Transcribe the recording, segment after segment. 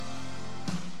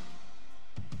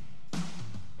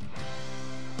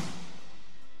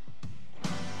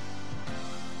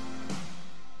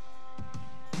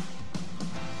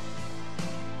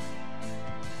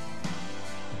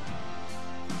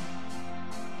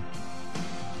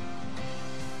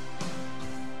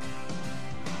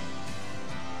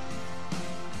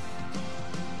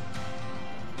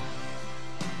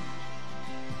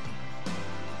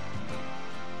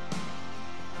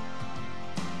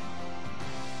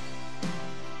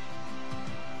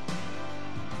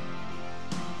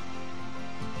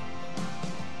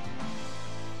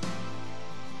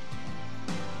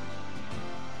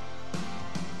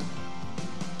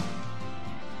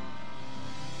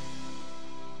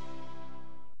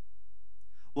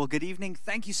Well, good evening.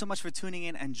 Thank you so much for tuning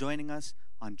in and joining us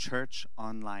on Church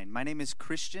Online. My name is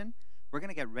Christian. We're going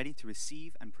to get ready to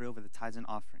receive and pray over the tithes and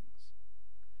offerings.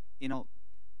 You know,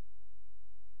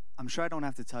 I'm sure I don't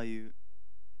have to tell you,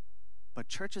 but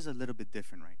church is a little bit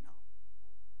different right now.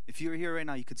 If you're here right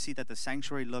now, you could see that the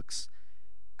sanctuary looks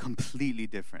completely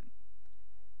different.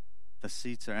 The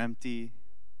seats are empty.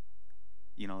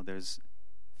 You know, there's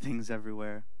things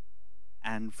everywhere.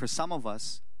 And for some of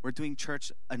us, we're doing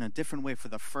church in a different way for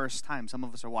the first time. Some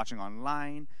of us are watching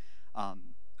online. But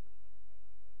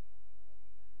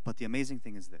the amazing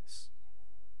thing is this.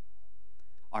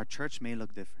 Our church may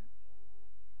look different.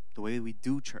 The way we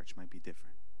do church might be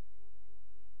different.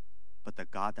 But the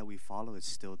God that we follow is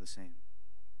still the same.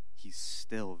 He's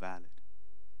still valid.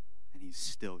 And He's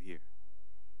still here.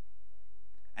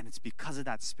 And it's because of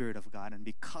that Spirit of God and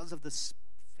because of the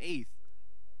faith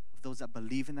of those that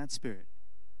believe in that Spirit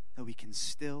that we can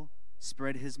still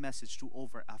spread His message to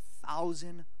over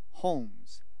 1,000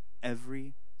 homes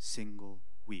every single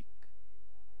week.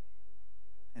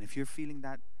 And if you're feeling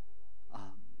that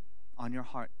on your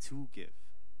heart to give,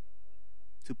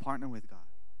 to partner with God,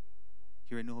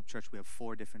 here at New Hope Church, we have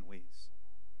 4 different ways.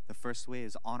 The first way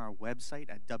is on our website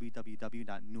at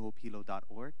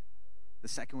www.newhopehilo.org. The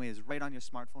second way is right on your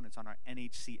smartphone. It's on our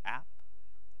NHC app.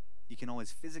 You can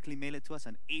always physically mail it to us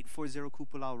on 840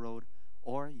 Kupulao Road,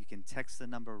 or you can text the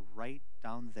number right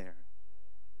down there,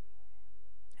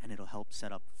 and it'll help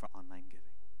set up for online giving.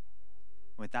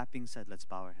 With that being said, let's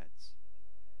bow our heads.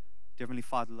 Dear Heavenly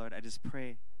Father, Lord, I just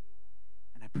pray,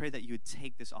 and I pray that you would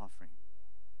take this offering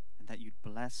and that you'd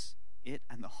bless it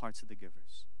and the hearts of the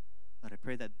givers. Lord, I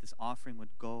pray that this offering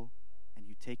would go and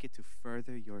you take it to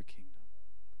further your kingdom.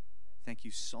 Thank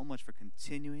you so much for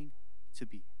continuing to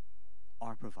be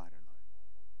our provider, Lord,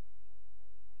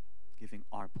 giving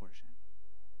our portion.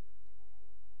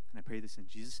 And I pray this in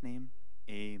Jesus' name,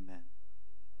 amen.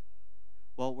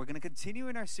 Well, we're going to continue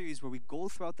in our series where we go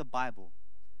throughout the Bible.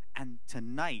 And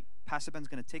tonight, Pastor Ben's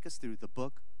going to take us through the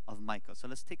book of Micah. So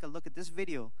let's take a look at this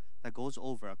video that goes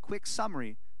over a quick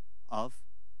summary of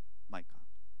Micah.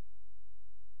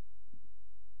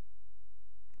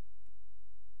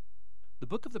 The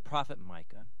book of the prophet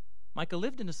Micah. Micah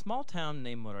lived in a small town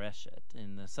named Moreshet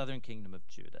in the southern kingdom of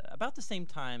Judah, about the same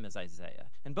time as Isaiah.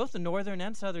 And both the northern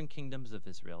and southern kingdoms of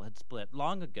Israel had split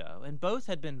long ago, and both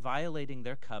had been violating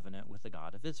their covenant with the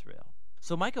God of Israel.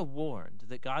 So Micah warned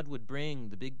that God would bring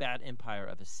the big bad empire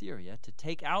of Assyria to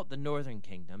take out the northern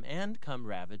kingdom and come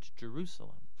ravage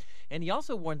Jerusalem. And he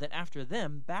also warned that after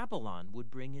them, Babylon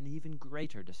would bring an even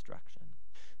greater destruction.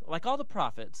 Like all the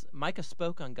prophets, Micah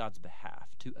spoke on God's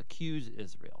behalf to accuse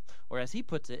Israel. Or as he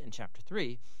puts it in chapter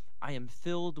 3, I am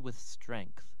filled with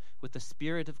strength, with the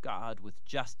Spirit of God, with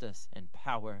justice and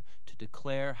power to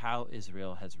declare how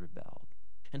Israel has rebelled.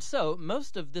 And so,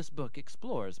 most of this book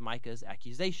explores Micah's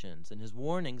accusations and his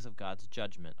warnings of God's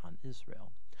judgment on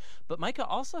Israel. But Micah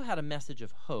also had a message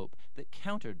of hope that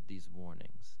countered these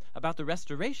warnings, about the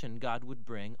restoration God would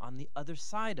bring on the other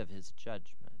side of his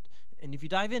judgment. And if you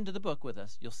dive into the book with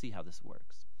us, you'll see how this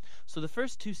works. So the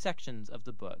first 2 sections of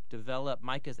the book develop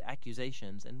Micah's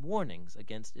accusations and warnings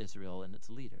against Israel and its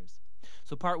leaders.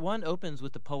 So part 1 opens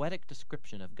with the poetic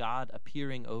description of God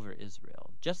appearing over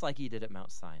Israel, just like he did at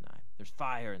Mount Sinai. There's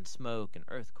fire and smoke and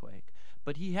earthquake.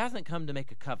 But he hasn't come to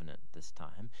make a covenant this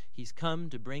time. He's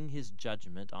come to bring his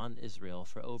judgment on Israel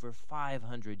for over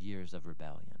 500 years of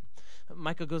rebellion.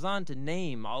 Micah goes on to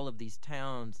name all of these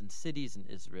towns and cities in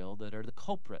Israel that are the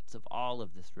culprits of all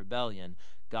of this rebellion.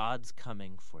 God's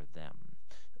coming for them.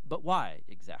 But why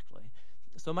exactly?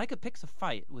 So Micah picks a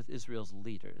fight with Israel's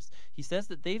leaders. He says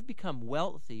that they've become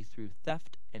wealthy through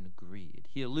theft and greed.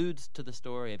 He alludes to the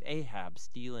story of Ahab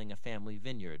stealing a family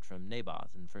vineyard from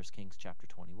Naboth in 1 Kings chapter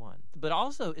 21. But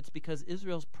also it's because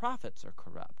Israel's prophets are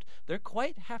corrupt. They're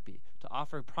quite happy to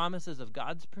offer promises of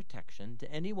God's protection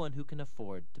to anyone who can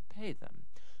afford to pay them.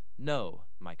 No,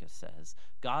 Micah says,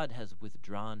 God has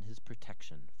withdrawn his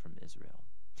protection from Israel.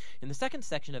 In the second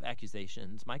section of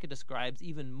accusations, Micah describes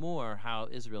even more how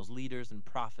Israel's leaders and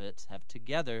prophets have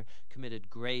together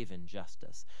committed grave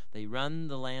injustice. They run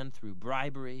the land through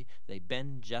bribery, they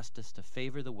bend justice to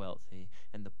favor the wealthy,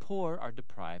 and the poor are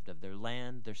deprived of their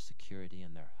land, their security,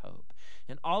 and their hope.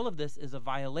 And all of this is a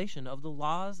violation of the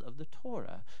laws of the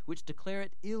Torah, which declare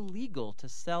it illegal to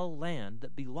sell land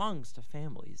that belongs to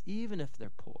families, even if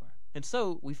they're poor. And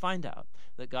so we find out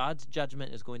that God's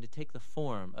judgment is going to take the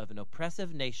form of an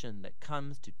oppressive nation that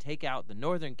comes to take out the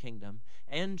northern kingdom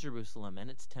and Jerusalem and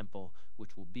its temple,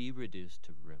 which will be reduced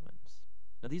to ruins.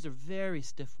 Now these are very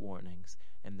stiff warnings,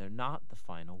 and they're not the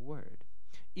final word.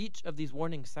 Each of these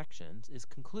warning sections is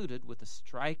concluded with a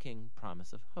striking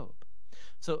promise of hope.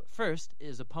 So first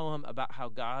is a poem about how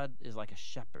God is like a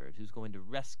shepherd who's going to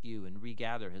rescue and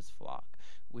regather his flock,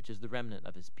 which is the remnant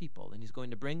of his people, and he's going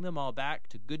to bring them all back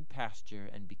to good pasture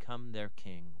and become their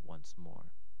king once more.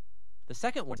 The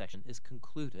second section is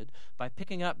concluded by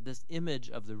picking up this image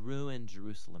of the ruined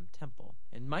Jerusalem temple.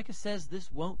 And Micah says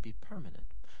this won't be permanent.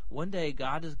 One day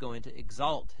God is going to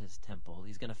exalt his temple.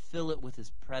 He's going to fill it with his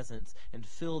presence and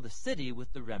fill the city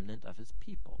with the remnant of his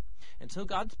people. And so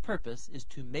God's purpose is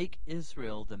to make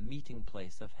Israel the meeting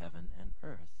place of heaven and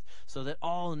earth, so that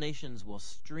all nations will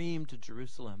stream to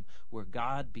Jerusalem, where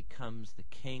God becomes the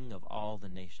king of all the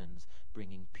nations,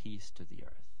 bringing peace to the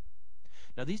earth.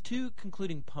 Now, these two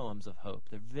concluding poems of hope,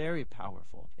 they're very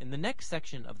powerful. And the next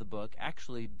section of the book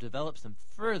actually develops them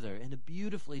further in a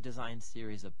beautifully designed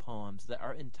series of poems that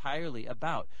are entirely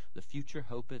about the future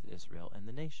hope of Israel and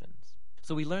the nations.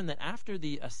 So we learn that after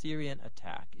the Assyrian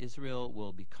attack, Israel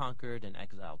will be conquered and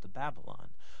exiled to Babylon.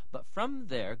 But from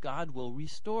there, God will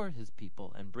restore his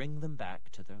people and bring them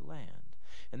back to their land.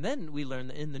 And then we learn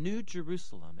that in the New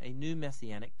Jerusalem, a new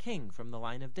messianic king from the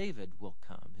line of David will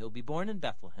come. He'll be born in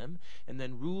Bethlehem and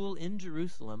then rule in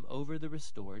Jerusalem over the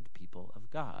restored people of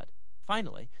God.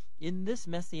 Finally, in this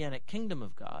messianic kingdom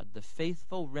of God, the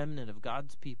faithful remnant of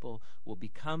God's people will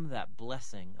become that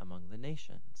blessing among the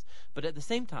nations. But at the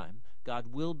same time,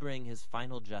 God will bring his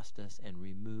final justice and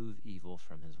remove evil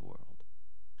from his world.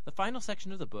 The final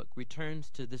section of the book returns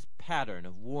to this pattern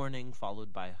of warning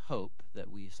followed by hope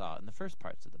that we saw in the first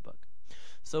parts of the book.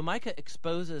 So Micah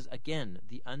exposes again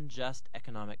the unjust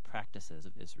economic practices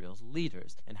of Israel's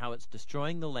leaders and how it's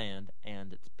destroying the land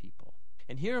and its people.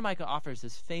 And here Micah offers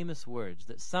his famous words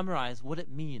that summarize what it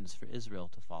means for Israel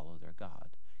to follow their God.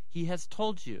 He has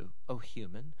told you, O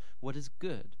human, what is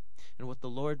good and what the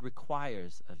Lord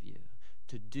requires of you,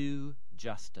 to do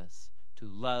justice, to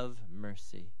love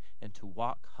mercy, and to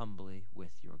walk humbly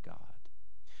with your God.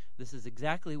 This is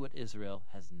exactly what Israel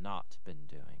has not been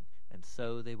doing, and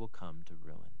so they will come to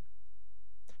ruin.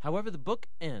 However, the book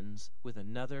ends with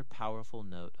another powerful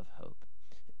note of hope.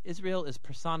 Israel is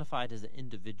personified as an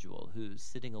individual who's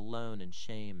sitting alone in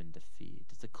shame and defeat.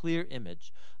 It's a clear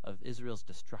image of Israel's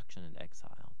destruction and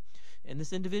exile. And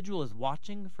this individual is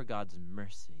watching for God's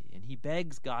mercy, and he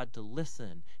begs God to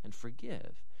listen and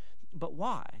forgive. But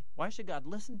why? Why should God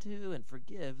listen to and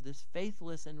forgive this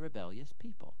faithless and rebellious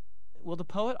people? Well, the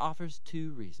poet offers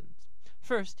two reasons.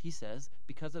 First, he says,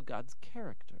 because of God's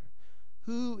character.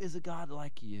 Who is a God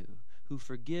like you, who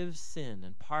forgives sin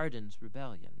and pardons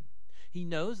rebellion? He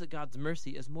knows that God's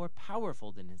mercy is more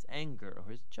powerful than his anger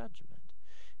or his judgment.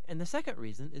 And the second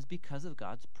reason is because of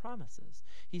God's promises.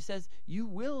 He says, you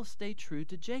will stay true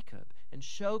to Jacob and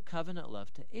show covenant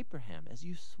love to Abraham as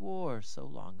you swore so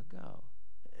long ago.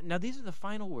 Now, these are the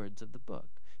final words of the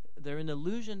book. They're an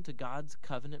allusion to God's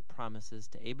covenant promises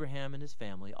to Abraham and his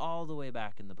family all the way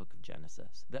back in the book of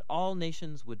Genesis, that all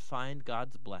nations would find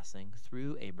God's blessing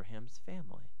through Abraham's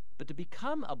family. But to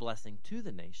become a blessing to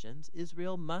the nations,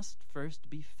 Israel must first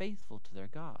be faithful to their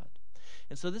God.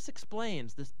 And so this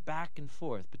explains this back and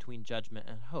forth between judgment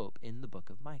and hope in the book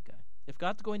of Micah. If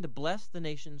God's going to bless the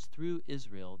nations through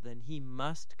Israel, then he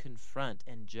must confront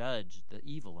and judge the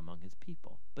evil among his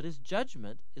people. But his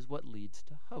judgment is what leads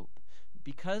to hope.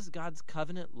 Because God's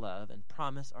covenant love and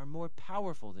promise are more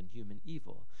powerful than human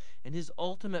evil, and his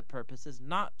ultimate purpose is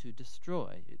not to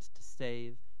destroy, it's to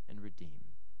save and redeem.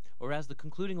 Or as the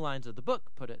concluding lines of the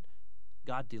book put it,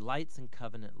 God delights in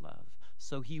covenant love,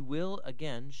 so he will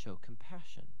again show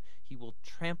compassion. He will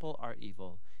trample our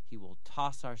evil. He will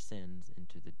toss our sins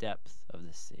into the depths of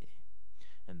the sea.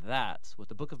 And that's what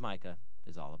the book of Micah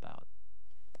is all about.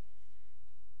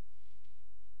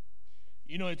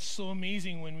 You know, it's so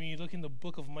amazing when we look in the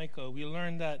book of Micah, we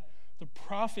learn that the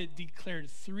prophet declared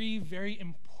three very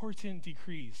important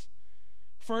decrees.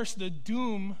 First, the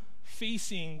doom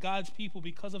facing God's people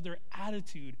because of their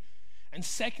attitude. And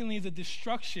secondly, the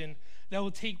destruction that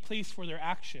will take place for their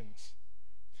actions.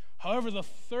 However, the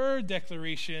third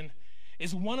declaration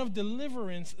is one of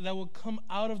deliverance that will come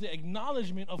out of the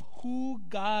acknowledgement of who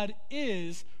God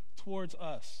is towards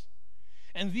us.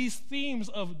 And these themes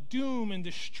of doom and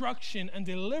destruction and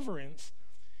deliverance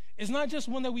is not just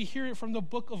one that we hear it from the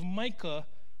book of Micah,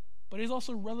 but is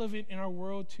also relevant in our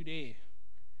world today.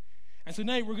 And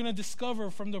tonight we're going to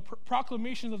discover from the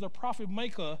proclamations of the prophet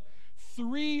Micah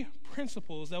three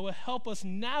principles that will help us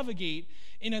navigate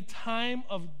in a time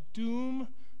of doom,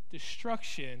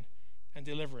 destruction, and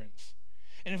deliverance.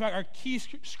 And in fact, our key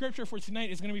scripture for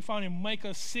tonight is going to be found in Micah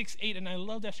 6:8, and I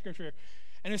love that scripture.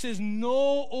 And it says,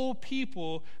 "Know, O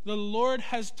people, the Lord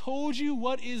has told you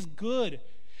what is good,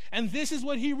 and this is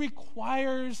what he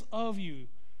requires of you.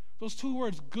 Those two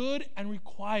words, good and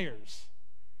requires.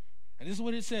 And this is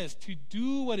what it says: to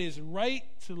do what is right,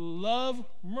 to love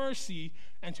mercy,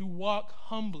 and to walk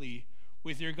humbly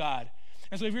with your God.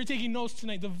 And so if you're taking notes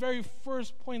tonight, the very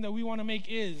first point that we want to make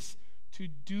is to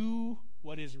do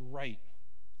what is right.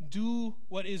 Do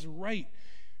what is right.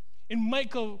 In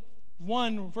Micah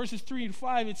 1, verses 3 and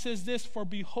 5, it says this: for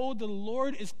behold, the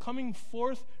Lord is coming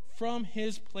forth from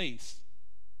his place.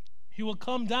 He will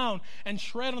come down and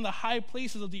tread on the high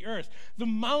places of the earth. The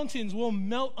mountains will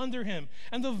melt under him,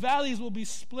 and the valleys will be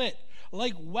split,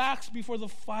 like wax before the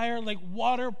fire, like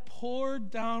water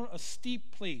poured down a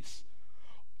steep place.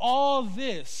 All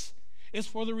this is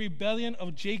for the rebellion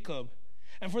of Jacob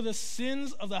and for the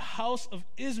sins of the house of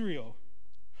Israel.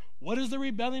 What is the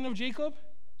rebellion of Jacob?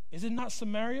 Is it not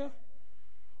Samaria?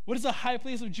 What is the high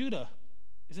place of Judah?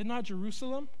 Is it not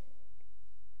Jerusalem?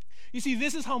 You see,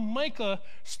 this is how Micah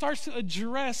starts to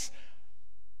address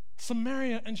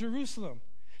Samaria and Jerusalem.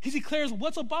 He declares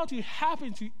what's about to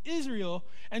happen to Israel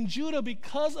and Judah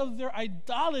because of their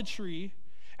idolatry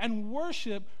and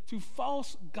worship to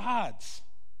false gods.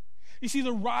 You see,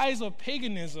 the rise of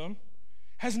paganism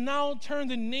has now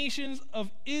turned the nations of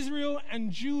Israel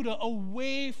and Judah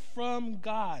away from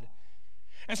God.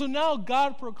 And so now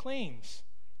God proclaims.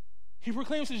 He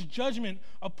proclaims his judgment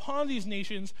upon these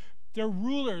nations, their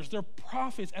rulers, their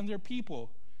prophets, and their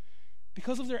people,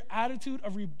 because of their attitude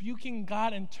of rebuking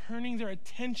God and turning their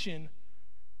attention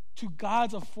to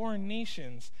gods of foreign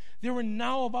nations. They were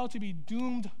now about to be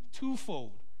doomed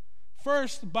twofold.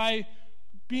 First, by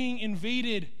being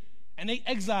invaded and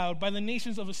exiled by the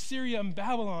nations of Assyria and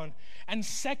Babylon. And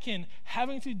second,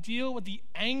 having to deal with the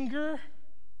anger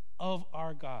of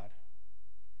our God.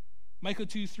 Micah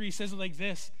 2:3 says it like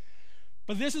this: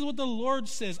 but this is what the Lord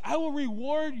says: I will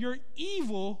reward your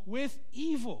evil with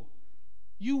evil.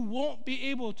 You won't be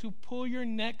able to pull your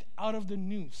neck out of the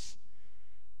noose.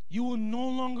 You will no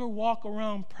longer walk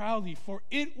around proudly, for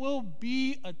it will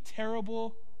be a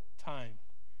terrible time.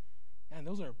 Man,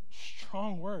 those are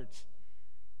strong words.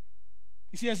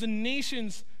 You see, as the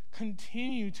nations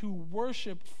continue to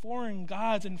worship foreign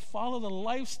gods and follow the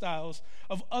lifestyles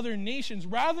of other nations,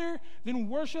 rather than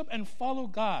worship and follow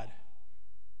God,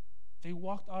 they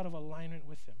walked out of alignment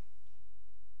with him.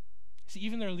 See,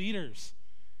 even their leaders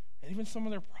and even some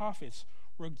of their prophets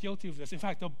were guilty of this. In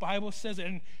fact, the Bible says it,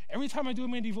 and every time I do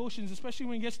my devotions, especially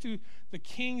when it gets to the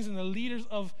kings and the leaders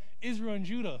of Israel and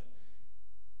Judah,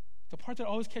 the part that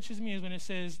always catches me is when it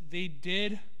says they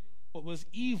did what was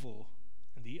evil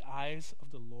in the eyes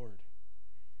of the Lord.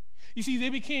 You see, they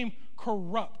became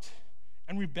corrupt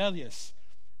and rebellious.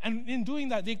 And in doing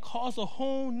that, they caused the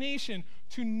whole nation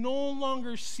to no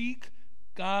longer seek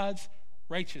God's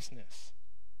righteousness.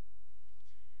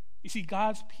 You see,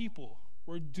 God's people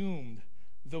were doomed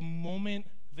the moment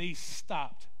they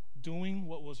stopped doing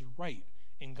what was right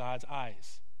in God's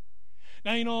eyes.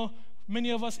 Now, you know, many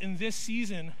of us in this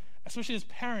season, especially as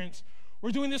parents,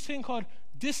 we're doing this thing called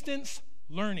distance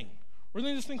learning. We're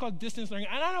doing this thing called distance learning.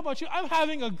 And I don't know about you, I'm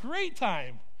having a great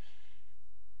time.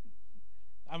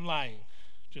 I'm lying,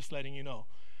 just letting you know.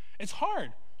 It's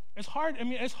hard. It's hard. I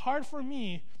mean, it's hard for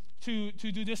me to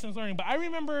do distance learning. But I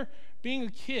remember being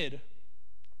a kid,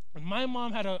 and my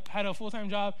mom had a full-time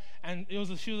job, and she was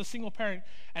a single parent.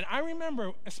 And I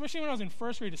remember, especially when I was in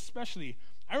first grade,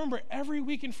 I remember every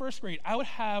week in first grade, I would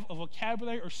have a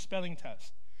vocabulary or spelling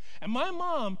test. And my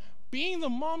mom, being the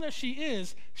mom that she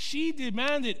is, she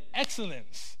demanded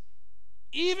excellence,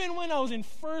 even when I was in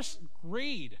first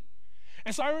grade.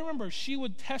 And so I remember she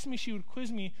would test me, she would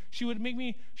quiz me, she would make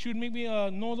me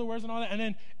know the words and all that. And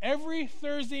then every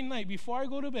Thursday night before I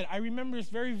go to bed, I remember this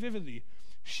very vividly,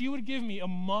 she would give me a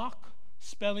mock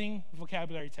spelling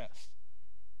vocabulary test.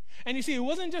 And you see, it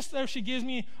wasn't just that she gives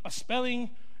me a spelling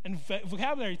and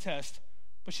vocabulary test,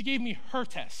 but she gave me her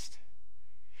test.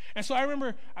 And so I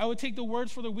remember I would take the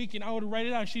words for the week and I would write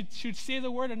it down. She would say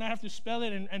the word and I'd have to spell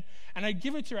it and I'd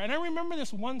give it to her. And I remember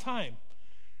this one time.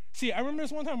 See, I remember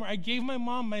this one time where I gave my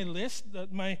mom my list,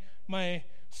 my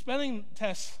spelling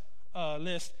test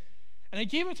list, and I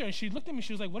gave it to her and she looked at me,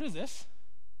 she was like, "What is this?"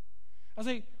 I was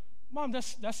like, "Mom,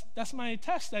 that's my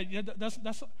test." That's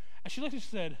and she looked and she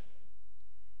said,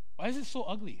 "Why is it so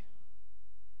ugly?"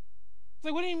 I was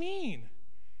like, "What do you mean?"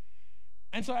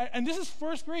 And so, and this is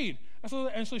first grade.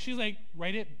 And so she's like,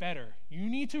 "Write it better. You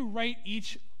need to write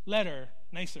each letter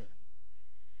nicer."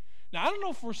 Now, I don't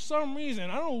know, for some reason,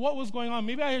 I don't know what was going on.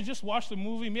 Maybe I had just watched the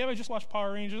movie. Maybe I just watched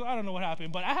Power Rangers. I don't know what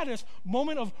happened. But I had this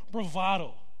moment of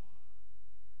bravado.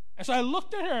 And so I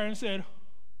looked at her and said,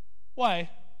 "Why?"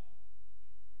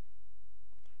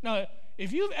 Now,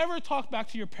 if you've ever talked back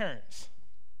to your parents,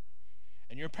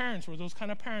 and your parents were those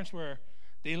kind of parents where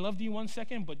they loved you 1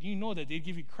 second, but you know that they'd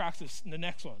give you cracks in the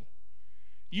next one.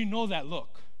 You know that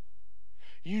look.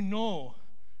 You know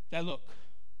that look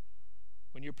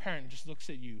when your parent just looks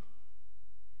at you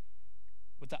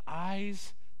with the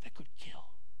eyes that could kill.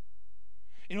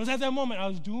 And it was at that moment I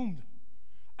was doomed.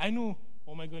 I knew,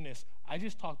 oh my goodness, I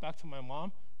just talked back to my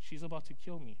mom. She's about to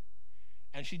kill me.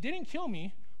 And she didn't kill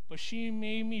me, but she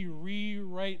made me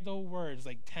rewrite the words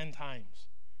like 10 times.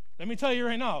 Let me tell you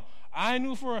right now, I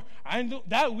knew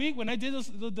that week when I did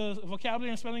the vocabulary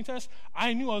and spelling test,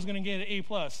 I knew I was going to get an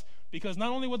A+, because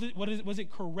not only was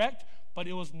it correct, but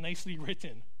it was nicely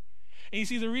written. And you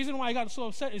see, the reason why I got so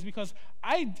upset is because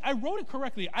I wrote it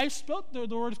correctly. I spelled the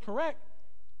words correct,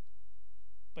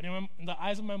 but in the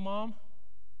eyes of my mom,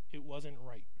 it wasn't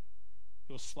right.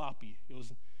 It was sloppy. It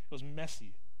was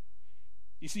messy.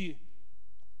 You see,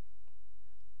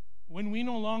 when we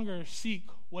no longer seek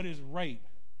what is right,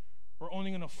 we're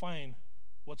only going to find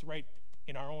what's right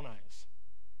in our own eyes.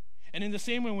 And in the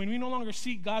same way, when we no longer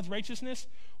seek God's righteousness,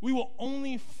 we will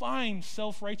only find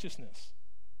self-righteousness.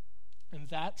 And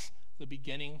that's the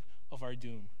beginning of our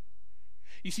doom.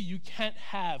 You see, you can't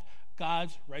have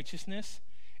God's righteousness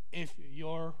if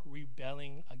you're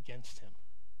rebelling against him.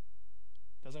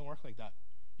 It doesn't work like that.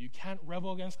 You can't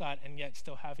rebel against God and yet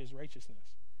still have his righteousness.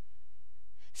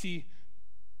 See,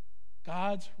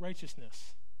 God's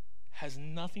righteousness has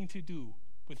nothing to do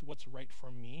with what's right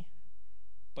for me,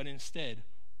 but instead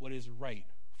what is right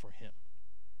for him.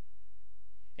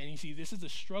 And you see, this is the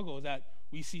struggle that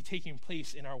we see taking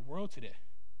place in our world today.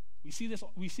 We see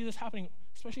this happening,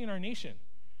 especially in our nation.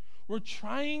 We're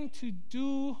trying to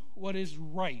do what is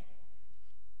right,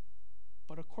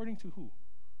 but according to who?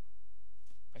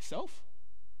 Myself?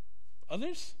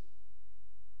 Others?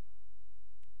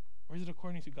 Or is it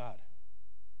according to God?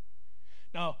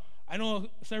 Now, I know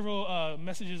several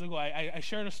messages ago, I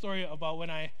shared a story about when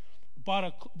I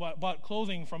bought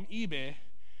clothing from eBay,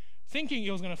 thinking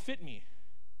it was going to fit me,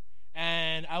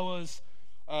 and I was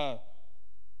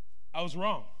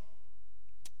wrong.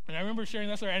 And I remember sharing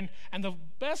that story, and the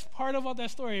best part about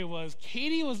that story was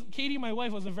Katie, my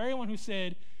wife, was the very one who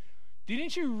said,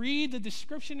 "Didn't you read the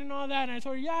description and all that?" And I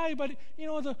told her, "Yeah, but you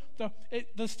know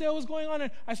the sale was going on,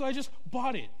 and so I just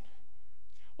bought it."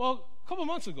 Well, a couple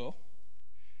months ago,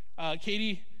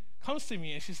 Katie comes to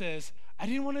me and she says, "I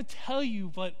didn't want to tell you,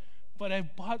 but I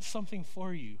bought something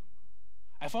for you.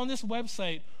 I found this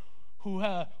website who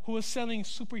was selling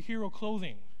superhero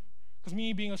clothing." Because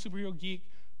me being a superhero geek,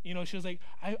 you know, she was like,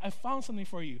 I found something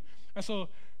for you. And so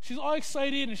she's all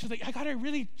excited, and she's like, "I got it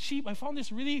really cheap. I found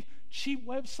this really cheap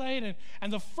website."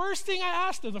 And the first thing I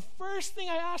asked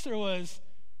her was,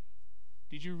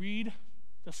 "Did you read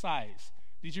the size?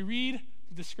 Did you read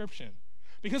the description?"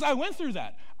 Because I went through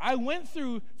that. I went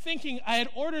through thinking I had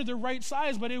ordered the right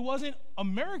size, but it wasn't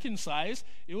American size.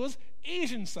 It was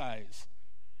Asian size.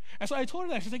 And so I told her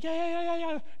that. She's like,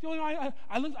 yeah. You know,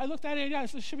 I looked at it. Yeah,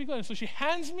 it should be good. So she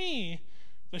hands me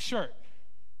the shirt.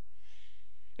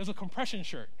 It was a compression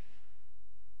shirt.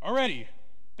 Already,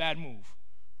 bad move.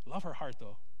 Love her heart,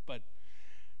 though. But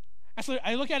and so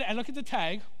I look at it. I look at the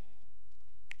tag,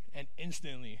 and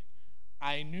instantly,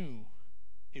 I knew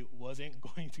it wasn't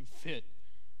going to fit.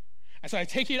 And so I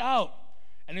take it out,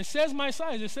 and it says my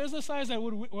size. It says the size that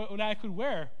I could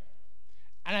wear,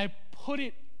 and I put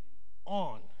it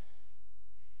on.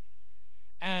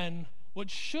 And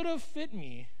what should have fit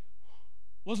me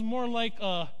was more like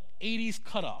a 80s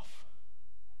cutoff.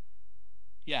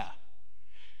 Yeah.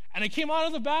 And I came out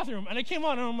of the bathroom, and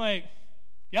I'm like,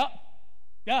 yeah.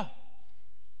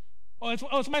 Oh,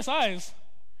 it's my size.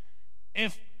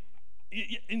 If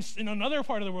in another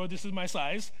part of the world, this is my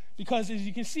size, because as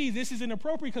you can see, this is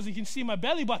inappropriate because you can see my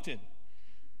belly button.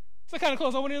 It's the kind of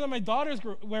clothes I want to let my daughters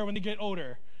wear when they get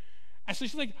older. And so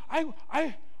she's like,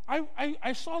 I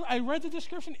read the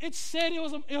description. It said it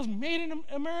was made in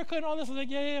America and all this. I was like,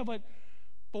 yeah, but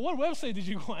what website did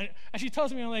you go on? And she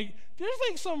tells me, I'm like, there's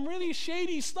like some really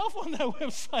shady stuff on that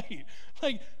website.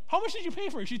 Like, how much did you pay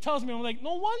for it? She tells me, I'm like,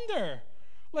 no wonder.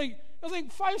 Like, it was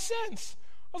like 5 cents.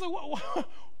 I was like, what?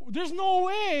 There's no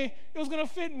way it was going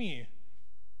to fit me.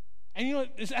 And you know,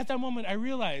 it's at that moment I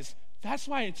realized that's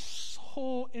why it's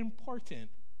so important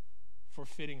for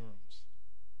fitting rooms.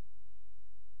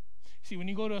 See, when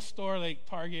you go to a store like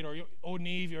Target or Old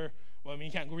Navy,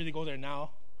 you can't really go there now,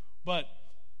 but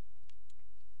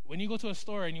when you go to a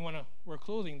store and you want to wear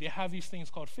clothing, they have these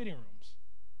things called fitting rooms.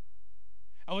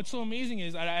 And what's so amazing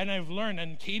is, and I've learned,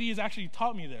 and Katie has actually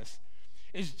taught me this,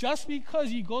 is just because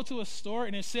you go to a store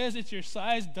and it says it's your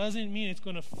size doesn't mean it's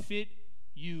going to fit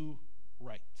you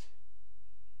right.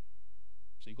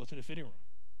 So you go to the fitting room,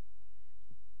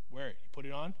 wear it, you put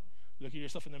it on, look at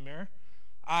yourself in the mirror.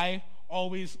 I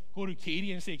always go to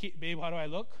Katie and say, babe, how do I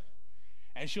look?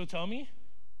 And she'll tell me,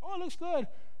 oh, it looks good.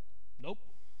 Nope.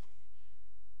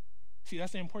 See,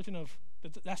 that's the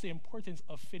importance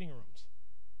of fitting rooms.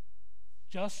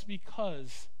 Just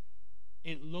because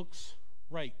it looks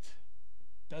right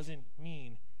doesn't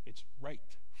mean it's right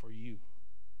for you.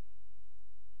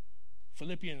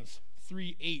 Philippians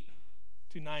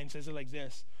 3:8-9 says it like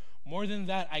this: more than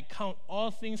that, I count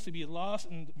all things to be lost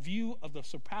in view of the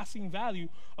surpassing value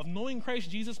of knowing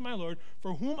Christ Jesus my Lord,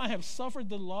 for whom I have suffered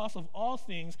the loss of all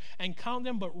things, and count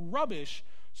them but rubbish,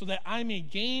 so that I may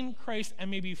gain Christ and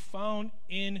may be found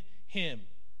in him.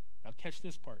 Now catch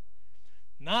this part.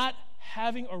 Not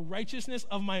having a righteousness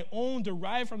of my own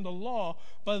derived from the law,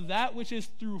 but that which is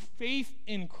through faith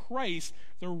in Christ,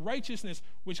 the righteousness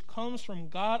which comes from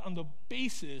God on the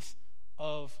basis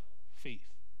of faith.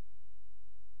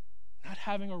 Not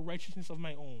having a righteousness of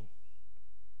my own,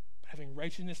 but having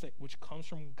righteousness which comes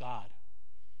from God.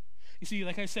 You see,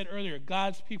 like I said earlier,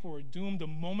 God's people were doomed the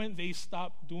moment they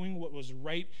stopped doing what was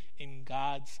right in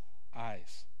God's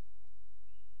eyes.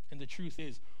 And the truth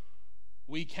is,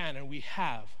 we can and we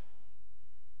have.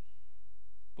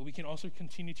 But we can also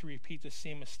continue to repeat the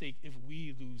same mistake if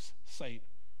we lose sight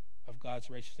of God's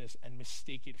righteousness and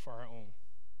mistake it for our own.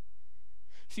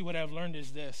 See, what I've learned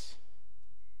is this: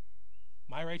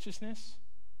 my righteousness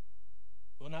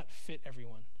will not fit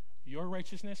everyone. Your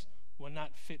righteousness will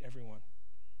not fit everyone.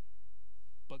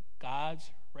 But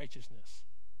God's righteousness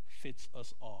fits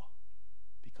us all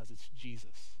because it's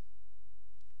Jesus.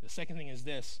 The second thing is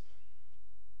this: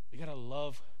 we got to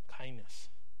love kindness.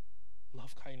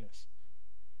 Love kindness.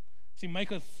 See,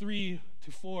 Micah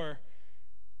 3:4,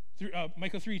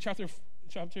 Micah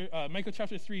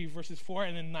chapter 3, verses 4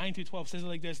 and then 9-12 says it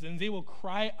like this: then they will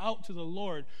cry out to the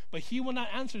Lord, but he will not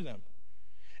answer them.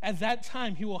 At that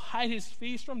time, he will hide his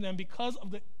face from them because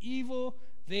of the evil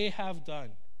they have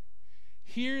done.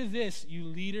 Hear this, you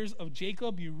leaders of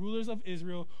Jacob, you rulers of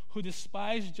Israel, who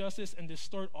despise justice and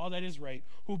distort all that is right,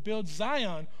 who build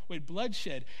Zion with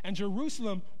bloodshed and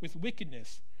Jerusalem with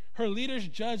wickedness. Her leaders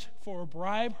judge for a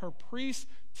bribe, her priests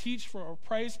teach for a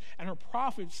price, and her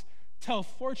prophets tell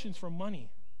fortunes for money.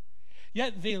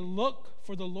 Yet they look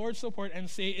for the Lord's support and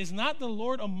say, is not the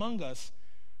Lord among us?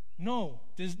 No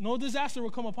disaster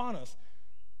will come upon us.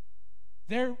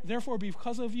 Therefore,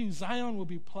 because of you, Zion will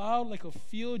be plowed like a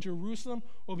field. Jerusalem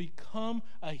will become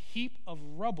a heap of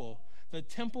rubble. The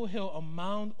Temple Hill, a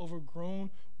mound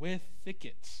overgrown with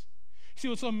thickets. See,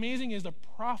 what's so amazing is the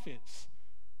prophets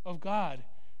of God,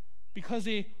 because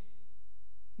they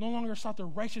no longer sought the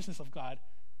righteousness of God,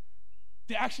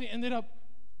 they actually ended up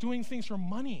doing things for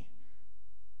money.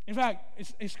 In fact,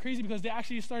 it's crazy because they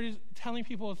actually started telling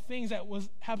people things that was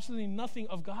absolutely nothing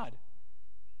of God.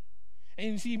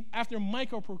 And you see, after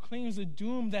Micah proclaims the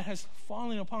doom that has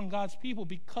fallen upon God's people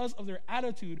because of their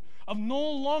attitude of no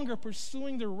longer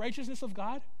pursuing the righteousness of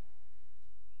God,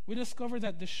 we discover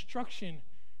that destruction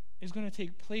is going to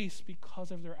take place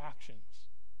because of their actions.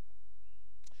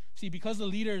 See, because the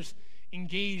leaders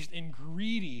engaged in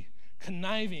greedy,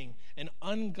 conniving, and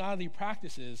ungodly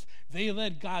practices, they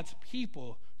led God's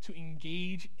people to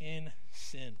engage in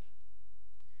sin.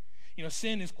 You know,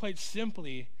 sin is quite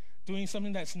simply doing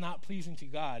something that's not pleasing to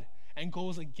God and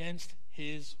goes against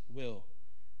his will.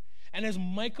 And as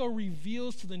Micah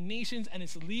reveals to the nations and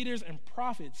its leaders and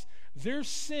prophets, their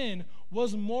sin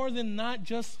was more than not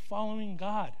just following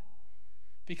God.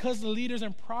 Because the leaders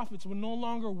and prophets would no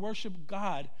longer worship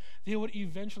God, they would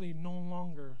eventually no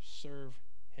longer serve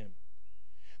him.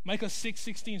 Micah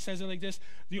 6:16 says it like this: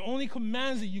 the only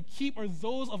commands that you keep are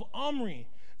those of Omri.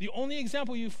 The only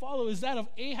example you follow is that of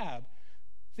Ahab.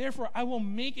 Therefore, I will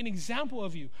make an example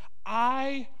of you.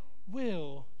 I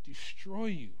will destroy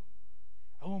you.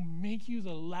 I will make you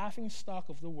the laughing stock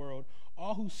of the world.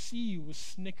 All who see you will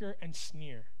snicker and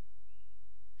sneer.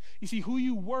 You see, who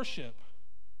you worship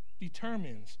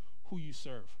determines who you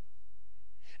serve.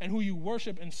 And who you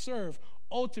worship and serve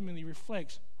ultimately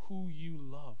reflects who you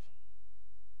love.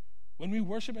 When we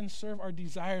worship and serve our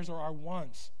desires or our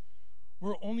wants,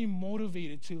 we're only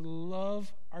motivated to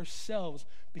love ourselves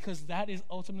because that is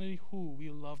ultimately who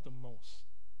we love the most.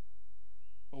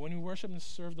 But when we worship and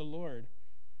serve the Lord,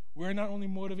 we're not only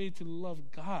motivated to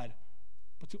love God,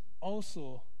 but to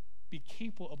also be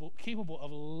capable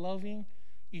of loving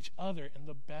each other in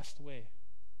the best way.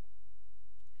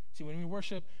 See, when we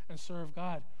worship and serve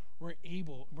God, we're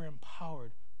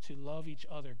empowered to love each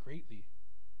other greatly.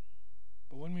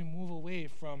 But when we move away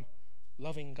from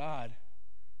loving God,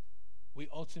 we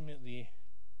ultimately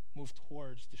move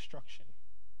towards destruction.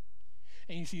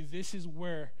 And you see, this is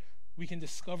where we can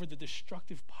discover the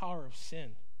destructive power of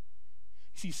sin.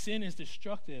 See, sin is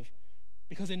destructive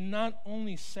because it not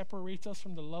only separates us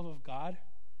from the love of God,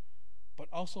 but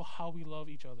also how we love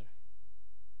each other.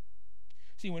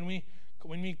 See, when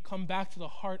we come back to the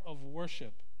heart of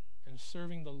worship and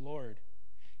serving the Lord,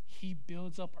 he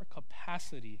builds up our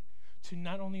capacity to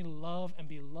not only love and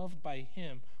be loved by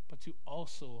him, but to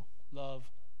also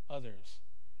love others.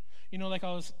 Like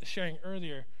I was sharing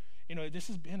earlier, this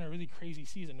has been a really crazy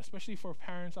season, especially for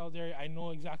parents out there. I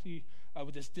know exactly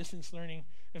with this distance learning.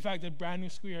 In fact, the brand new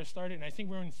school year started, and I think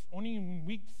we're only in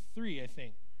week 3, I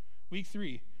think. Week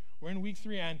 3. We're in week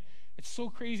 3, and it's so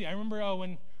crazy. I remember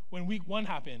when week 1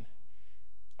 happened,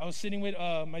 I was sitting with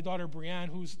my daughter, Brianne,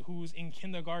 who's in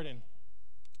kindergarten.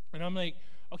 And I'm like,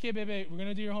 okay, baby, we're going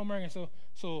to do your homework. And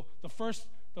so the first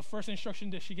instruction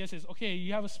that she gets is, okay,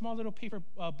 you have a small little paper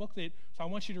booklet, so I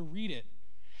want you to read it.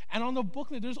 And on the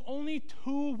booklet, there's only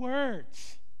 2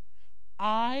 words.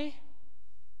 I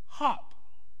hop.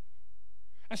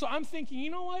 And so I'm thinking,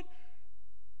 you know what?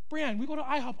 Brianne, we go to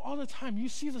IHOP all the time. You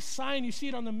see the sign, you see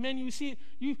it on the menu, you see it,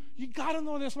 you got to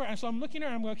know this word. And so I'm looking at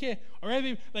her, I'm like, okay, all right,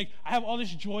 baby. Like, I have all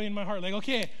this joy in my heart. Like,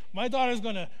 okay, my daughter's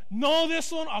going to know this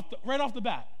one right off the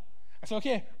bat. I said,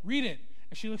 okay, read it.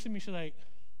 And she looks at me, she's like,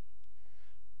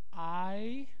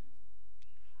 and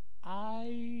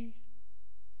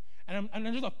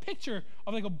there's a picture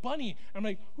of like a bunny. And I'm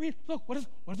like, read, look, what is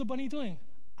the bunny doing?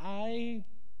 I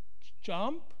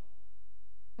jump.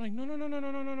 I'm like,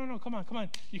 no, come on,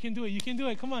 you can do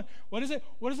it, come on. What is it?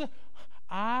 When can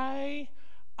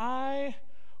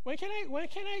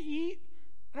I eat?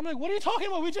 And I'm like, what are you talking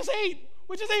about? We just ate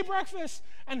breakfast.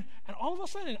 And all of a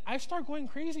sudden, I start going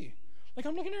crazy. Like,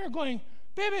 I'm looking at her going,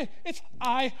 baby, it's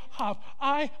IHOP.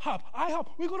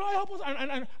 We go to IHOP.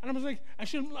 And I was like,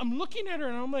 I'm looking at her,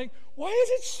 and I'm like, why is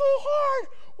it so hard?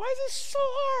 Why is it so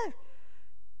hard?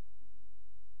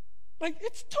 Like,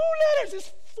 it's 2 letters.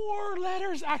 It's 4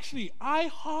 letters, actually.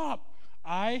 IHOP.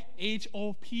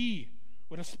 IHOP.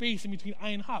 With a space in between I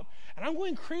and hop. And I'm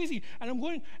going crazy. And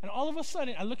all of a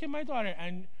sudden, I look at my daughter,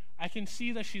 and I can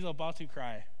see that she's about to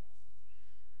cry.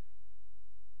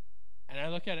 And I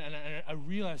look at it, and I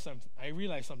realize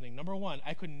something. Number 1,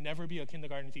 I could never be a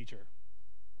kindergarten teacher.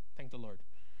 Thank the Lord.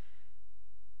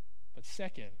 But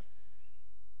second,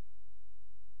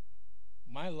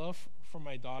 my love for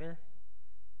my daughter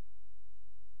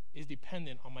is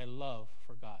dependent on my love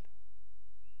for God.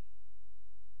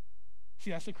 See,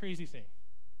 that's the crazy thing.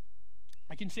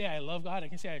 I can say I love God, I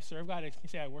can say I serve God, I can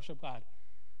say I worship God.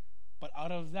 But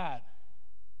out of that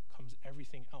comes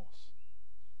everything else.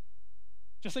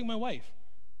 Just like my wife.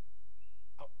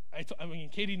 I mean,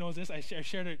 Katie knows this. I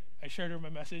shared her my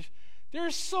message. There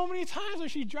are so many times where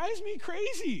she drives me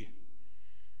crazy.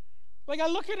 Like, I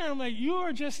look at her and I'm like, you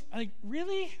are just, like,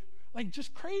 really? Like,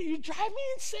 just crazy. You drive me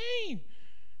insane.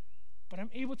 But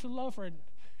I'm able to love her,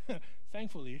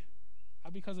 thankfully,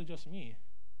 not because of just me,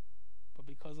 but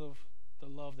because of the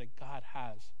love that God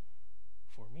has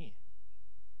for me.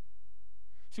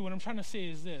 See, what I'm trying to say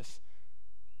is this.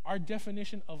 Our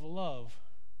definition of love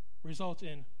results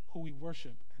in who we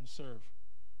worship and serve.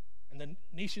 And the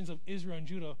nations of Israel and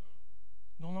Judah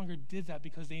no longer did that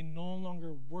because they no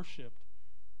longer worshiped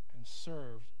and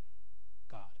served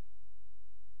God.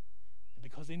 And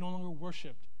because they no longer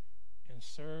worshiped and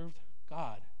served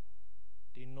God,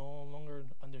 they no longer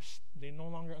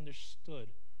understood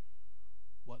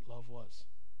what love was.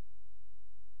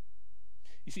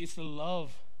 You see, it's the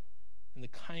love and the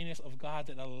kindness of God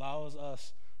that allows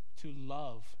us to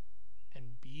love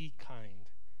and be kind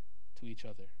to each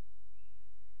other.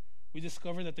 We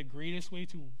discover that the greatest way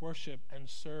to worship and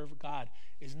serve God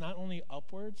is not only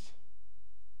upwards,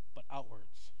 but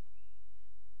outwards.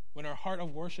 When our heart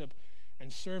of worship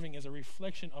and serving is a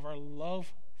reflection of our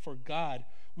love for God,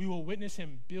 we will witness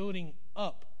him building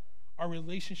up our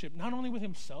relationship, not only with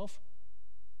himself,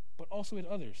 but also with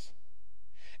others.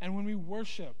 And when we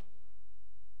worship,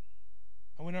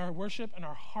 and when our worship and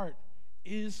our heart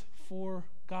is for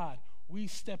God, we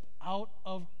step out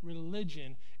of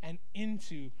religion and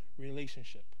into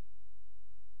relationship.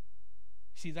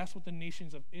 See, that's what the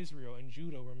nations of Israel and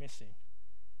Judah were missing.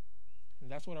 And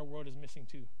that's what our world is missing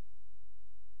too.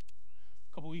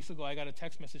 A couple weeks ago, I got a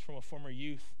text message from a former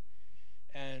youth,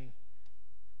 and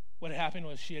what had happened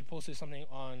was she had posted something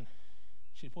on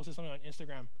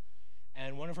Instagram,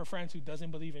 and one of her friends who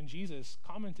doesn't believe in Jesus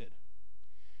commented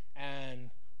and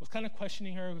was kind of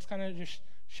questioning her, was kind of just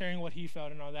sharing what he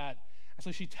felt and all that. And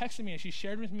so she texted me and she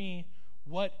shared with me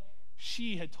what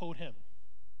she had told him.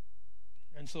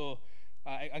 And so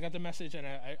I got the message, and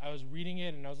I was reading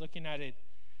it, and I was looking at it,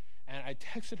 and I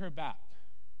texted her back.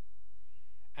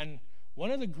 And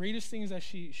one of the greatest things that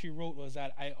she wrote was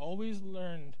that I always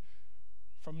learned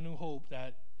from New Hope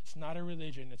that it's not a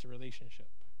religion, it's a relationship.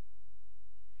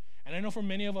 And I know for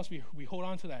many of us, we hold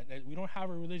on to that we don't have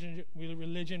a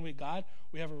religion with God,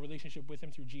 we have a relationship with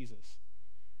him through Jesus.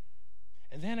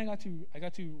 And then I got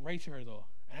to write to her, though,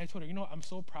 and I told her, I'm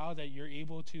so proud that you're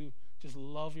able to just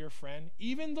love your friend,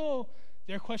 even though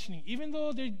they're questioning, even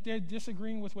though they're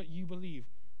disagreeing with what you believe.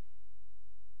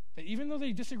 That even though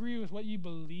they disagree with what you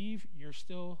believe, you're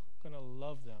still going to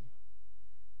love them.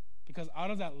 Because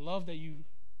out of that love that you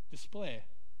display,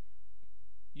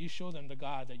 you show them the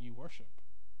God that you worship.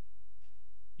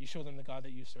 You show them the God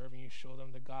that you serve, and you show them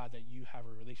the God that you have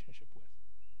a relationship with.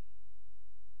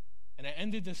 And I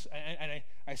ended this, and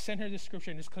I sent her this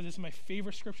scripture, and it's because it's my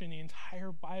favorite scripture in the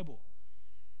entire Bible.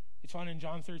 It's found in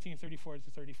John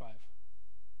 13:34-35.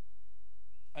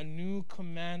 A new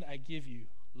command I give you,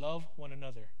 love one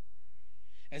another.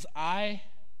 As I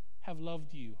have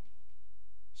loved you,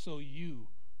 so you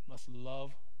must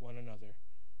love one another.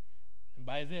 And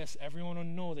by this, everyone will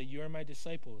know that you are my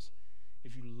disciples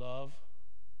if you love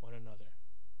one another.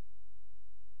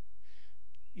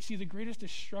 You see, the greatest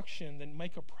destruction that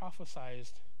Micah prophesied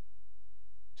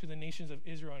to the nations of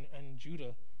Israel and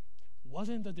Judah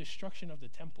wasn't the destruction of the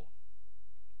temple.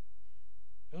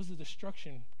 It was the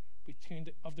destruction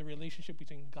of the relationship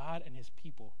between God and his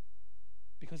people,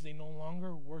 because they no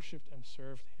longer worshiped and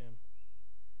served him.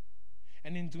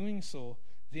 And in doing so,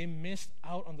 they missed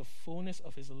out on the fullness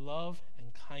of his love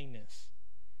and kindness.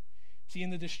 See, in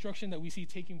the destruction that we see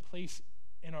taking place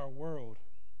in our world,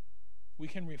 we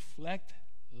can reflect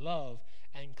love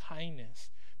and kindness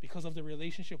because of the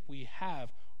relationship we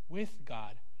have with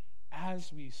God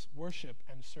as we worship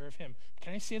and serve him.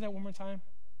 Can I say that one more time?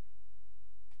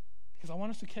 Because I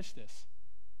want us to catch this.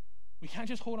 We can't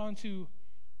just hold on to,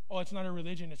 it's not a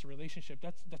religion, it's a relationship.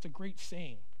 That's a great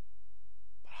saying.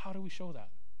 But how do we show that?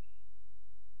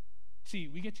 See,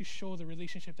 we get to show the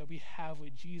relationship that we have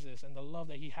with Jesus and the love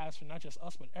that he has for not just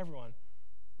us, but everyone,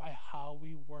 by how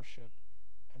we worship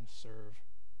and serve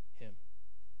him,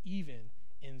 even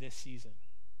in this season.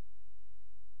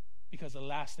 Because the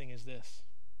last thing is this: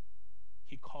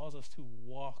 he calls us to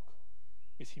walk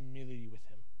with humility with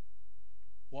him.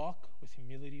 Walk with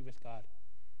humility with God.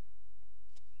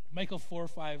 Micah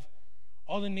 4:5,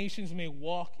 all the nations may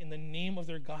walk in the name of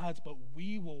their gods, but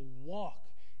we will walk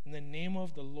in the name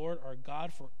of the Lord our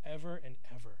God forever and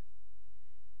ever.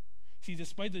 See,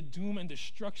 despite the doom and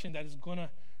destruction that is going to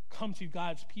come to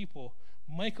God's people,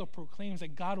 Micah proclaims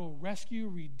that God will rescue,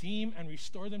 redeem, and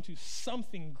restore them to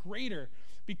something greater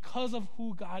because of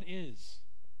who God is.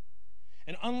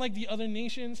 And unlike the other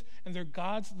nations and their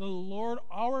gods, the Lord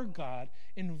our God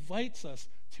invites us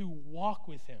to walk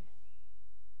with him,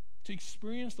 to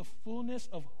experience the fullness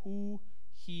of who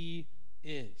he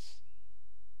is.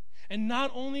 And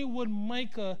not only would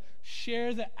Micah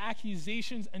share the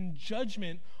accusations and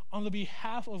judgment on the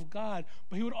behalf of God,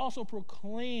 but he would also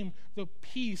proclaim the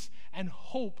peace and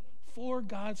hope for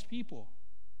God's people.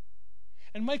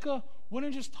 And Micah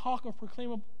wouldn't just talk or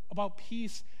proclaim about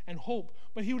peace and hope,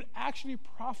 but he would actually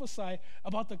prophesy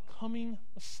about the coming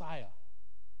Messiah.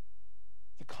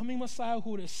 The coming Messiah who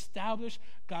would establish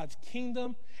God's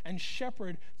kingdom and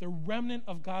shepherd the remnant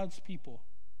of God's people.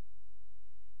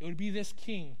 It would be this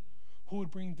king who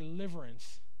would bring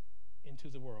deliverance into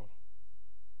the world.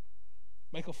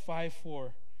 Micah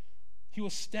 5:4, he will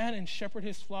stand and shepherd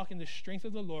his flock in the strength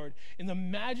of the Lord, in the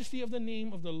majesty of the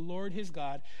name of the Lord his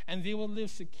God, and they will live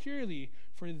securely,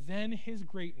 for then his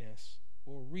greatness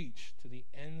will reach to the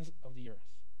ends of the earth.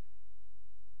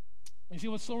 You see,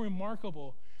 what's so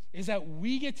remarkable is that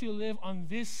we get to live on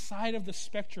this side of the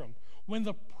spectrum when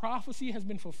the prophecy has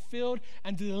been fulfilled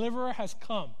and the deliverer has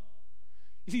come.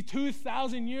 You see,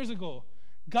 2,000 years ago,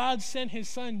 God sent his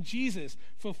son Jesus,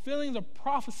 fulfilling the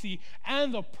prophecy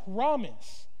and the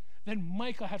promise that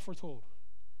Micah had foretold.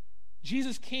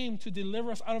 Jesus came to deliver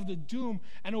us out of the doom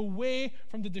and away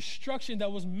from the destruction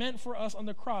that was meant for us on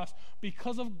the cross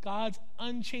because of God's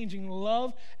unchanging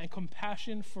love and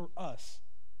compassion for us.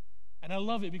 And I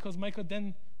love it because Micah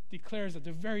then declares at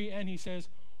the very end, he says,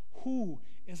 "Who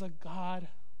is a God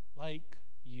like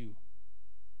you?"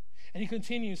 And he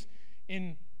continues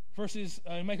in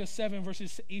Micah 7,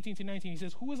 verses 18 to 19. He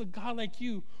says, "Who is a God like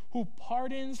you who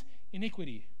pardons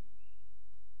iniquity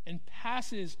and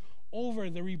passes over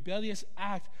the rebellious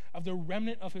act of the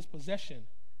remnant of his possession?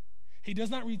 He does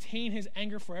not retain his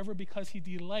anger forever because he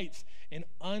delights in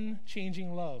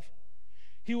unchanging love.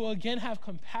 He will again have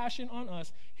compassion on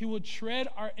us. He will tread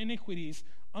our iniquities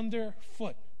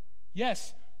underfoot.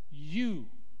 Yes, you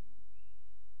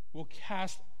will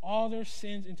cast all their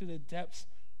sins into the depths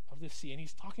of the sea." And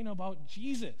he's talking about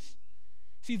Jesus.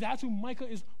 See, that's who Micah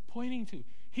is pointing to.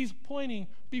 He's pointing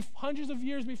hundreds of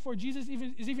years before Jesus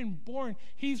is even born.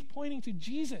 He's pointing to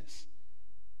Jesus.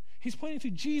 He's pointing to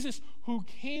Jesus who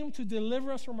came to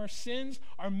deliver us from our sins,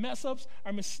 our mess-ups,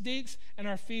 our mistakes, and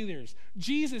our failures.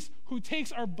 Jesus who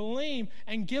takes our blame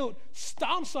and guilt,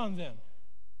 stomps on them,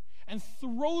 and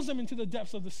throws them into the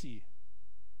depths of the sea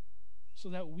so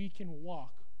that we can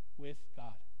walk with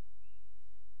God.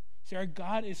 See, our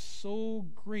God is so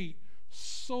great,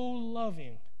 so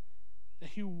loving, that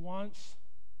he wants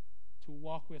to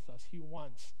walk with us. He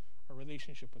wants a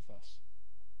relationship with us.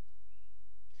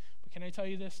 But can I tell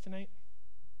you this tonight?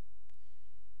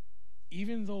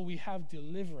 Even though we have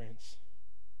deliverance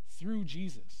through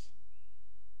Jesus,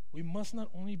 we must not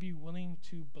only be willing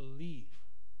to believe,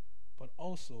 but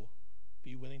also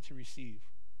be willing to receive.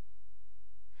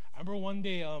 I remember one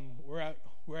day we're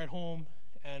at home,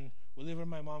 and we live with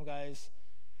my mom, guys,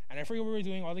 and I forget what we were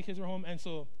doing. All the kids were home, and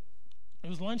so it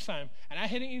was lunchtime, and I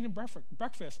hadn't eaten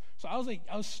breakfast. So I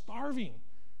was starving,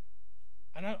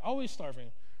 and I'm always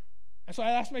starving. And so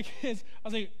I asked my kids, I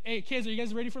was like, hey, kids, are you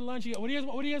guys ready for lunch? What do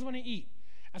you guys want to eat?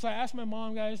 And so I asked my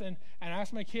mom, guys, and I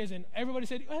asked my kids, and everybody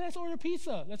said, oh, let's order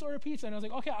pizza. Let's order pizza. And I was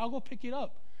like, okay, I'll go pick it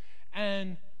up.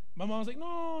 And my mom was like,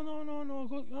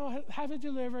 no, have it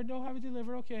delivered. No, have it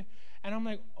delivered, okay. And I'm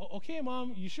like, okay,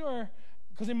 Mom, you sure?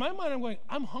 Because in my mind, I'm going,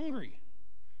 I'm hungry.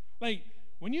 Like,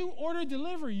 when you order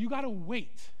delivery, you got to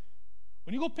wait.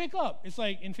 When you go pick up, it's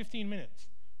like in 15 minutes.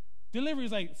 Delivery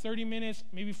is like 30 minutes,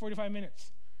 maybe 45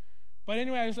 minutes. But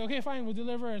anyway, I was like, okay, fine, we'll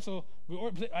deliver. And so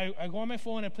I go on my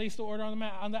phone, I place the order on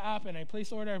the app, and I place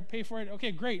the order, I pay for it.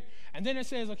 Okay, great. And then it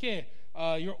says, okay,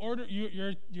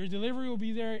 your delivery will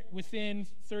be there within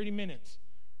 30 minutes.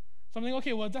 So I'm thinking,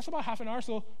 okay, well, that's about half an hour,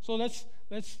 so let's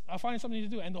I'll find something to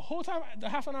do. And the whole time, the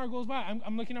half an hour goes by,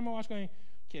 I'm looking at my watch going,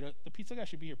 okay, the pizza guy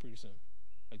should be here pretty soon.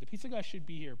 Like, the pizza guy should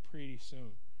be here pretty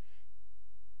soon.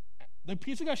 The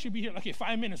pizza guy should be here, okay,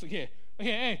 5 minutes, okay,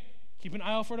 hey, keep an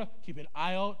eye out for the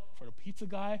pizza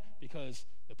guy, because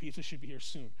the pizza should be here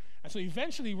soon. And so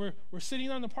eventually we're sitting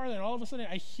on the parlor, and all of a sudden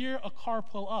I hear a car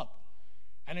pull up,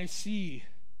 and I see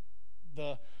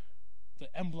the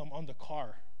emblem on the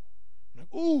car. I'm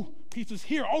like, ooh, pizza's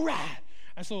here, all right.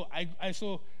 And so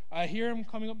I hear him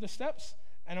coming up the steps,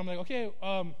 and I'm like, okay,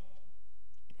 all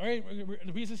right,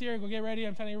 the pizza's here, go get ready.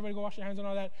 I'm telling everybody to go wash their hands and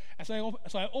all that. And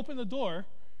so I open the door,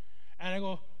 and I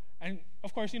go, and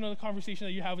of course, the conversation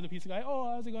that you have with the pizza guy,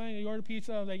 oh, how's it going? You order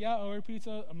pizza? I'm like, yeah, I ordered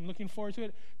pizza. I'm looking forward to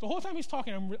it. The whole time he's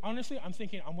talking, I'm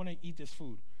thinking, I'm going to eat this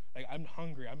food. Like, I'm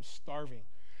hungry. I'm starving.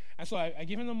 And so I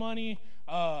give him the money,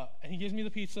 and he gives me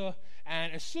the pizza.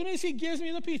 And as soon as he gives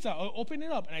me the pizza, I open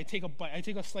it up, and I take a bite. I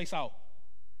take a slice out.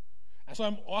 And so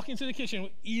I'm walking to the kitchen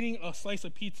eating a slice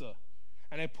of pizza,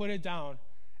 and I put it down.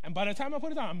 And by the time I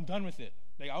put it down, I'm done with it.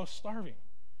 Like, I was starving.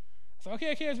 So,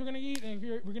 okay, kids, we're going to eat, and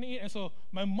we're going to eat. And so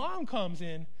my mom comes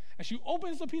in, and she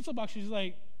opens the pizza box. She's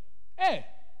like, hey,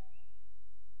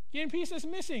 getting pizza's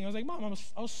missing. I was like, Mom,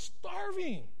 I was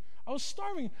starving. I was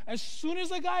starving. As soon as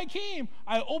the guy came,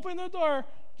 I opened the door,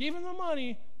 gave him the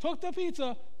money, took the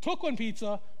pizza, took one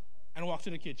pizza, and walked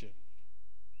to the kitchen.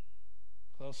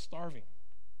 Because I was starving.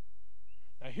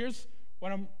 Now, here's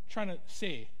what I'm trying to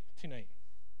say tonight.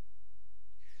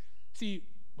 See,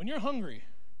 when you're hungry,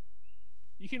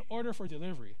 you can order for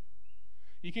delivery.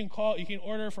 You can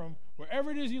order from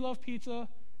wherever it is you love pizza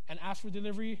and ask for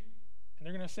delivery, and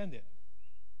they're going to send it.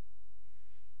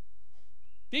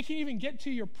 They can even get to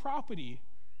your property,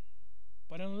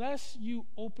 but unless you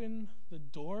open the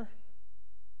door,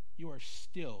 you are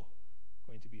still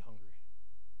going to be hungry.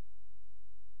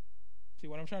 See,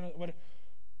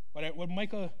 what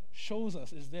Micah shows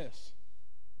us is this.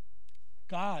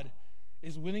 God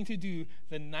is willing to do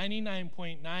the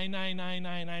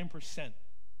 99.99999%.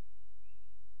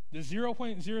 The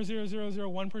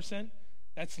 0.00001%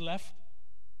 that's left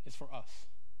is for us.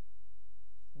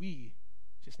 We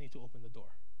just need to open the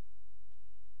door.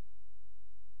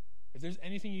 If there's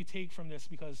anything you take from this,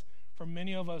 because for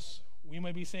many of us, we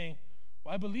might be saying,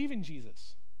 well, I believe in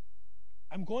Jesus.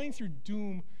 I'm going through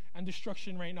doom and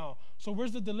destruction right now. So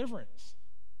where's the deliverance?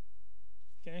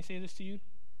 Can I say this to you?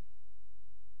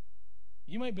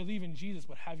 You might believe in Jesus,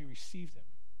 but have you received him?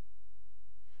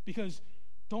 Because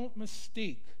don't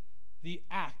mistake the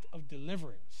act of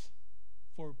deliverance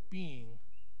for being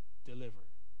delivered.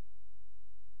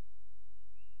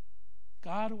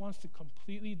 God wants to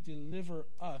completely deliver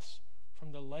us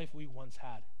from the life we once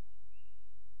had.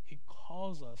 He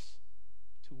calls us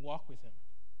to walk with him.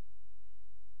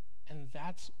 And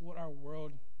that's what our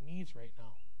world needs right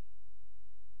now.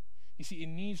 You see, it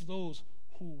needs those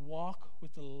who walk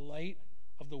with the light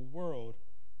of the world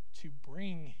to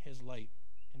bring his light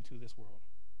into this world.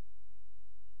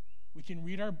 We can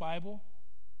read our Bible.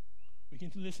 We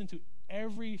can listen to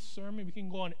every sermon. We can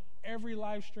go on every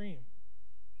live stream.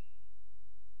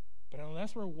 But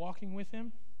unless we're walking with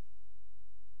him,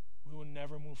 we will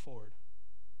never move forward.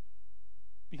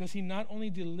 Because he not only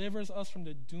delivers us from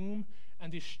the doom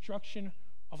and destruction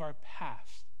of our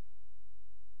past,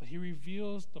 but he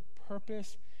reveals the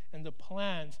purpose and the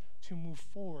plans to move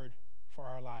forward for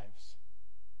our lives.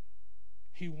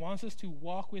 He wants us to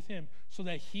walk with him so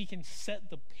that he can set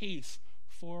the pace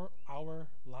for our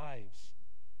lives.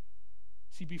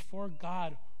 See, before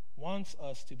God wants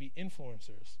us to be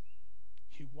influencers,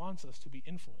 he wants us to be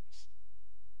influenced.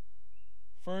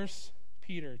 1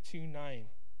 Peter 2:9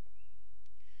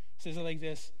 says it like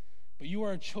this: "But you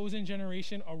are a chosen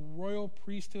generation, a royal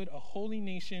priesthood, a holy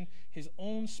nation, his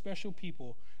own special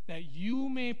people, that you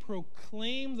may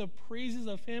proclaim the praises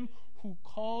of him who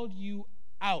called you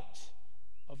out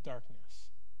of darkness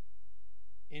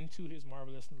into his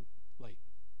marvelous light."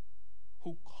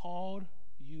 Who called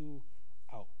you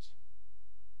out.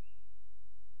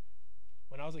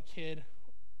 When I was a kid,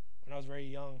 when I was very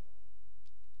young,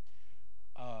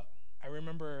 I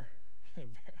remember,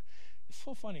 it's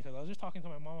so funny because I was just talking to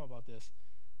my mom about this,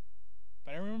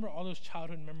 but I remember all those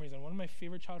childhood memories, and one of my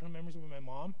favorite childhood memories with my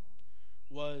mom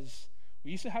was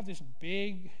we used to have this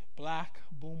big black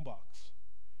boombox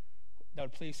that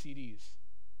would play CDs.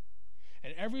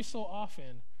 And every so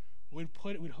often, we'd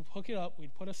hook it up,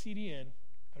 we'd put a CD in,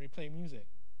 and we'd play music.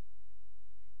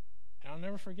 And I'll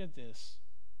never forget this.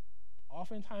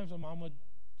 Oftentimes, my mom would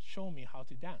show me how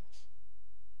to dance.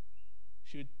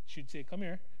 She'd say, "Come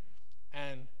here,"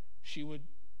 and she would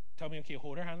tell me, "Okay,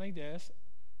 hold her hand like this,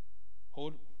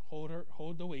 hold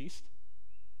the waist,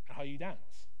 and how you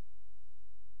dance."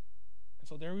 And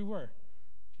so there we were,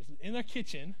 just in the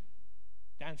kitchen,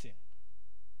 dancing.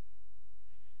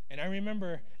 And I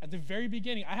remember at the very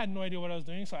beginning, I had no idea what I was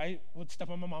doing, so I would step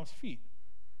on my mom's feet.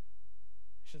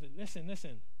 She said,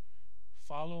 listen,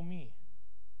 follow me.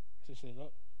 So she said,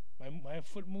 "Look, my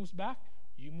foot moves back,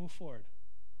 you move forward."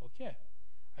 Okay.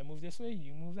 I move this way,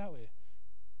 you move that way.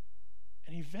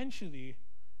 And eventually,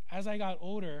 as I got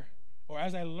older, or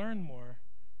as I learned more,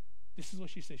 this is what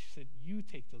she said. She said, "You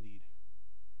take the lead."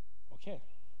 Okay.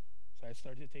 So I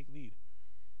started to take lead.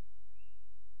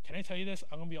 Can I tell you this?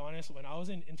 I'm going to be honest. When I was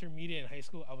in intermediate and high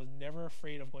school, I was never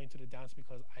afraid of going to the dance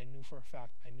because I knew for a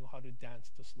fact I knew how to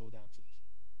dance the slow dances.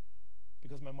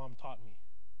 Because my mom taught me.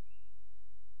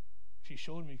 She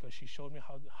showed me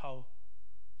how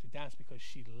to dance because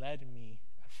she led me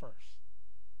at first.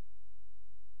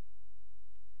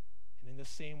 And in the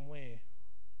same way,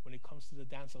 when it comes to the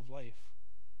dance of life,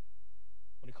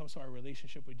 when it comes to our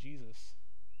relationship with Jesus,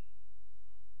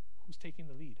 who's taking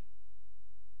the lead?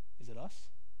 Is it us?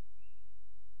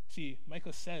 See,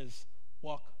 Micah says,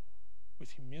 walk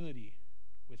with humility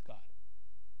with God.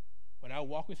 When I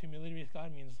walk with humility with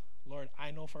God, means, Lord,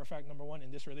 I know for a fact, number one,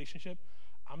 in this relationship,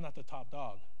 I'm not the top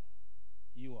dog.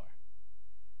 You are.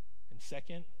 And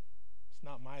second, it's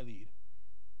not my lead.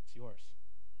 It's yours.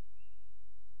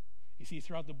 You see,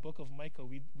 throughout the book of Micah,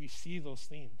 we see those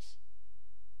themes.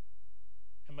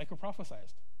 And Micah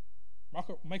prophesied.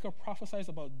 Micah prophesied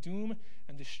about doom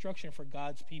and destruction for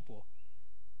God's people.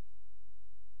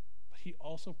 But he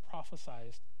also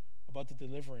prophesied about the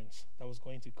deliverance that was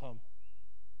going to come.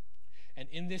 And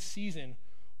in this season,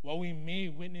 while we may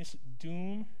witness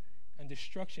doom and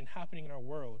destruction happening in our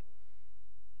world,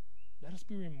 let us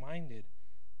be reminded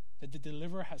that the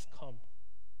deliverer has come.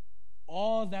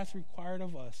 All that's required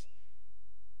of us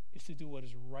is to do what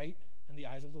is right in the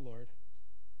eyes of the Lord,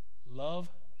 love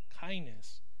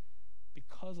kindness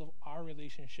because of our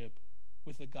relationship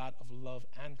with the God of love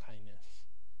and kindness,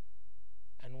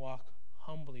 and walk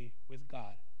humbly with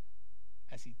God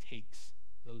as he takes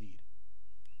the lead.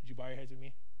 Would you bow your heads with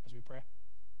me as we pray?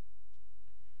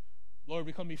 Lord,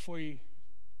 we come before you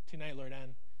tonight, Lord,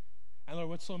 and Lord,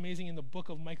 what's so amazing in the book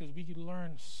of Micah is we can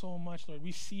learn so much, Lord.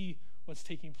 We see what's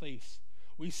taking place.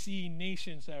 We see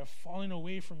nations that are falling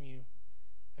away from you,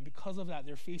 and because of that,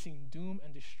 they're facing doom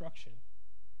and destruction.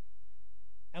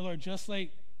 And Lord, just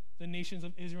like the nations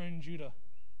of Israel and Judah,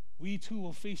 we too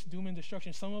will face doom and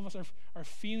destruction. Some of us are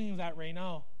feeling that right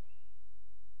now.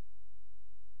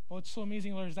 But what's so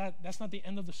amazing, Lord, is that's not the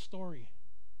end of the story.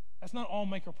 That's not all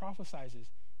Micah prophesizes.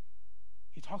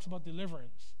 He talks about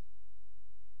deliverance.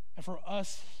 And for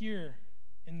us here,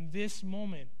 in this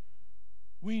moment,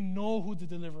 we know who the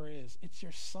deliverer is. It's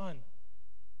your son.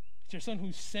 It's your son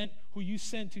who you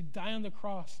sent to die on the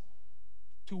cross,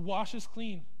 to wash us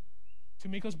clean, to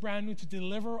make us brand new, to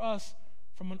deliver us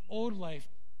from an old life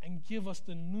and give us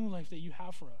the new life that you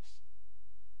have for us.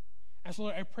 And so,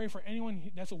 Lord, I pray for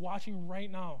anyone that's watching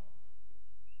right now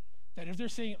That if they're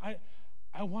saying,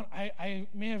 I'm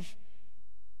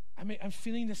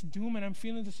feeling this doom and I'm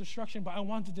feeling this destruction, but I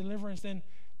want the deliverance, then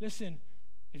listen,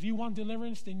 if you want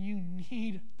deliverance, then you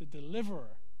need the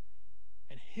deliverer.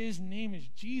 And his name is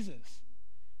Jesus.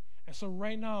 And so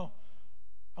right now,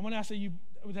 I'm going to ask that you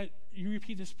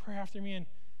repeat this prayer after me. And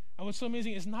what's so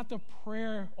amazing is not the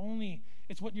prayer only,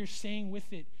 it's what you're saying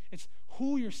with it. It's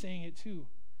who you're saying it to.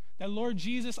 That, Lord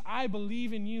Jesus, I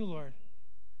believe in you, Lord.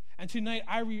 And tonight,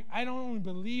 I don't only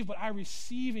believe, but I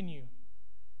receive in you.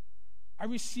 I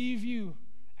receive you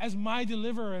as my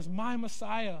deliverer, as my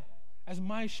Messiah, as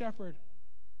my shepherd.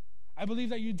 I believe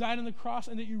that you died on the cross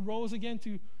and that you rose again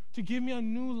to give me a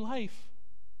new life.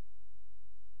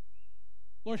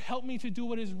 Lord, help me to do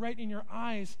what is right in your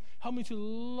eyes. Help me to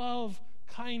love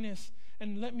kindness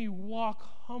and let me walk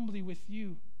humbly with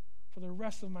you for the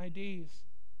rest of my days.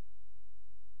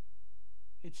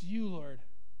 It's you, Lord,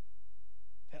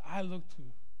 that I look to.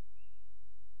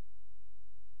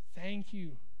 Thank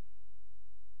you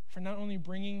for not only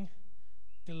bringing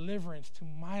deliverance to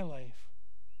my life,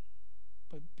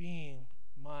 but being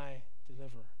my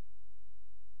deliverer.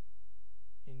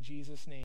 In Jesus' name.